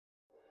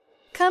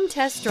Come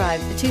test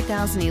drive the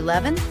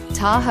 2011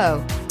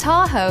 Tahoe.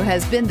 Tahoe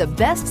has been the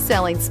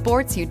best-selling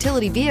sports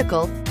utility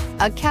vehicle,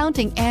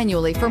 accounting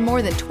annually for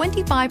more than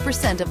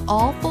 25% of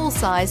all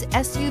full-size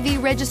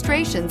SUV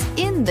registrations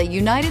in the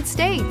United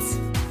States.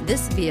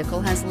 This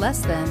vehicle has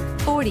less than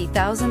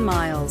 40,000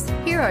 miles.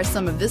 Here are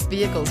some of this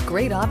vehicle's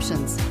great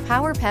options: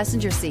 power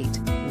passenger seat,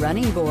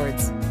 running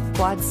boards,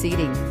 quad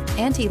seating,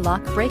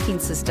 anti-lock braking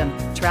system,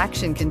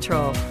 traction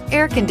control,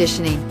 air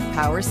conditioning,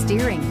 power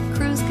steering,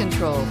 cruise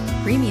control,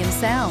 premium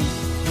sound,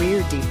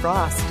 rear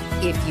defrost.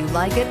 If you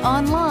like it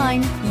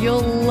online,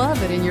 you'll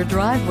love it in your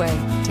driveway.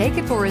 Take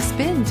it for a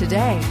spin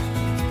today.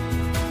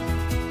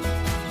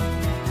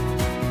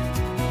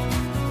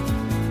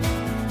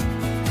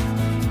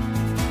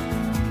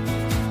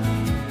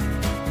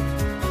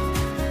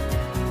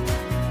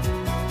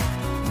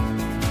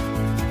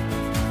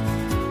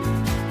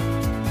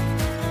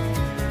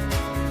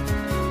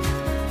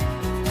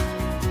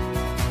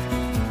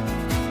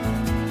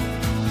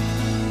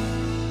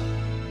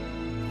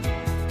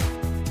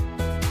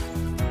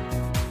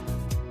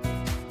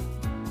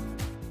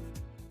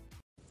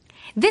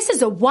 This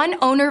is a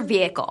one-owner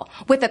vehicle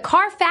with a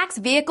CARFAX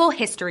Vehicle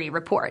History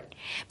Report.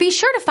 Be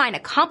sure to find a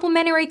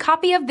complimentary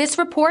copy of this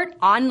report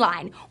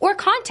online or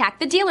contact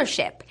the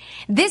dealership.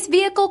 This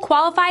vehicle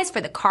qualifies for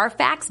the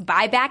CARFAX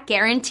Buyback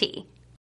Guarantee.